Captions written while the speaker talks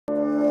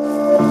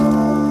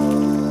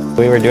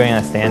We were doing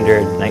a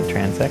standard night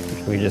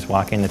transect. We were just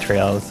walking the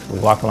trails. We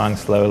walked along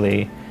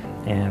slowly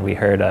and we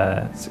heard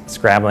a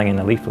scrabbling in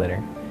the leaf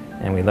litter.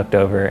 And we looked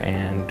over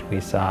and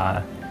we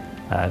saw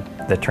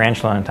the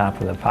tarantula on top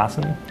of the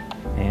possum.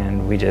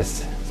 And we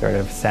just sort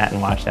of sat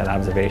and watched that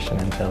observation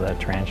until the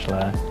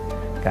tarantula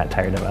got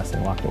tired of us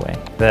and walked away.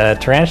 The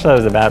tarantula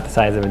is about the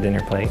size of a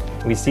dinner plate.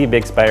 We see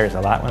big spiders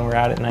a lot when we're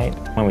out at night.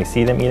 When we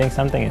see them eating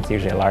something, it's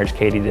usually a large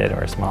katydid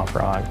or a small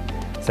frog.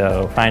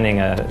 So finding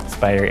a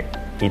spider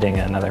eating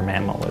another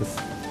mammal was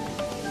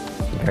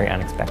very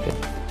unexpected.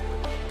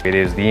 It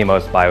is the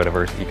most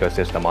biodiverse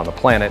ecosystem on the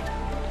planet.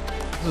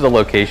 This is a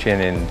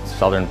location in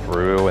southern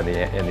Peru in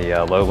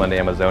the lowland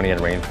Amazonian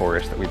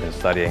rainforest that we've been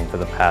studying for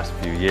the past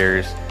few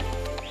years.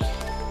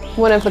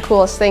 One of the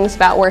coolest things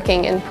about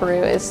working in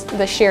Peru is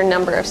the sheer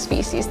number of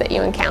species that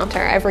you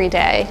encounter every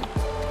day.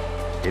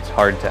 It's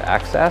hard to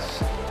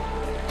access,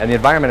 and the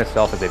environment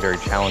itself is a very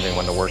challenging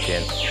one to work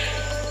in.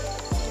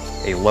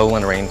 A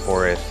lowland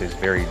rainforest is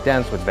very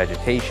dense with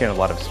vegetation. A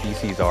lot of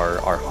species are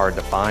hard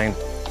to find.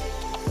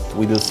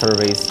 We do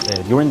surveys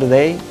during the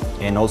day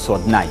and also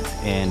at night.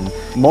 And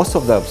most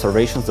of the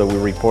observations that we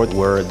report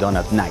were done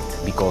at night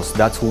because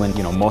that's when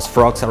most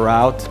frogs are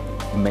out,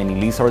 many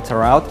lizards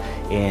are out,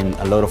 and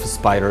a lot of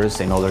spiders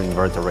and other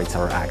invertebrates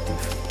are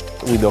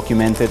active. We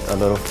documented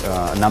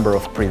a number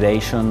of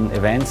predation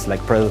events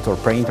like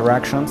predator-prey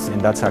interactions, and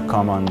that's a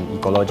common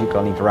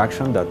ecological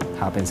interaction that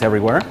happens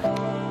everywhere.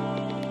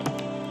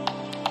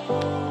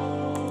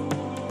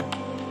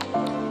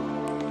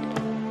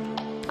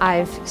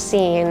 I've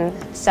seen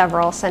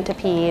several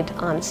centipede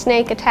on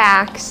snake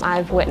attacks.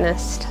 I've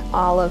witnessed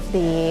all of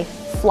the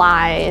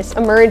flies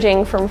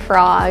emerging from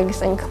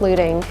frogs,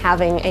 including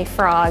having a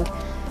frog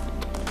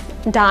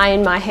die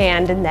in my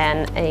hand and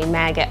then a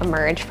maggot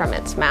emerge from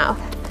its mouth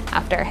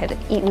after it had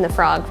eaten the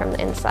frog from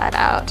the inside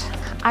out.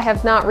 I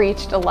have not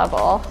reached a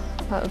level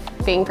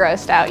of being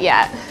grossed out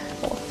yet.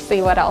 We'll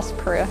see what else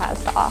Peru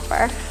has to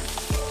offer.